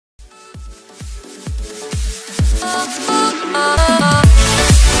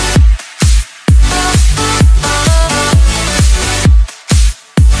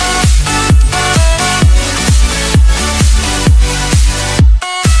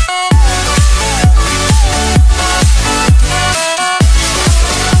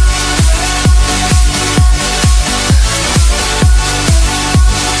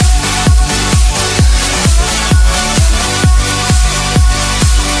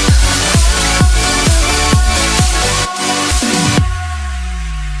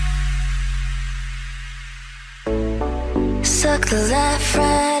Suck the life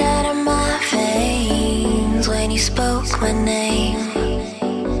right out of my veins when you spoke my name.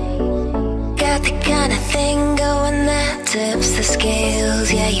 Got the kind of thing going that tips the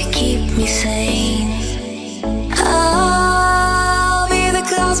scales. Yeah, you keep me sane. I'll be the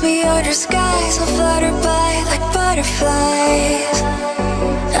clouds beyond your skies, will flutter by like butterflies.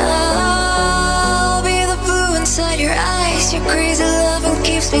 I'll be the blue inside your eyes. Your crazy loving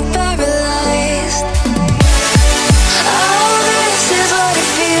keeps me paralyzed. Oh, this is what it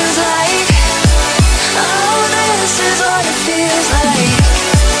feels like. Oh, this is what it feels like.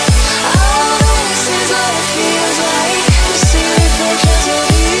 Oh, this is what it feels like to see reflections of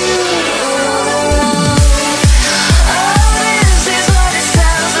you all around. Oh, this is what it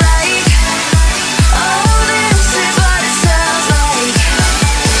sounds like. Oh, this is what it sounds like.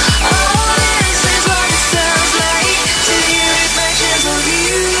 Oh, this is what it sounds like to hear reflections of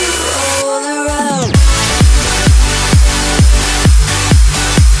you all around.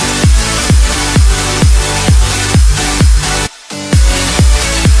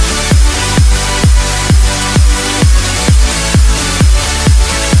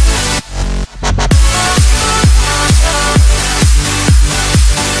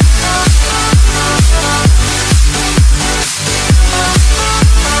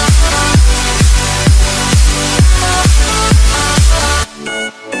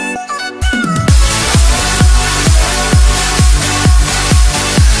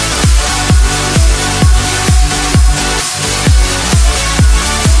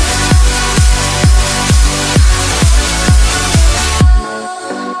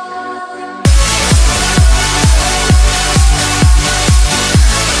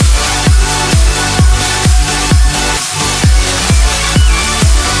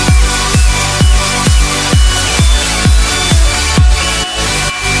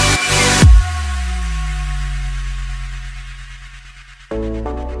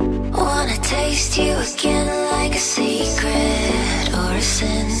 Wanna taste you again like a secret or a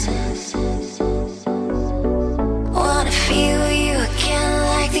sin.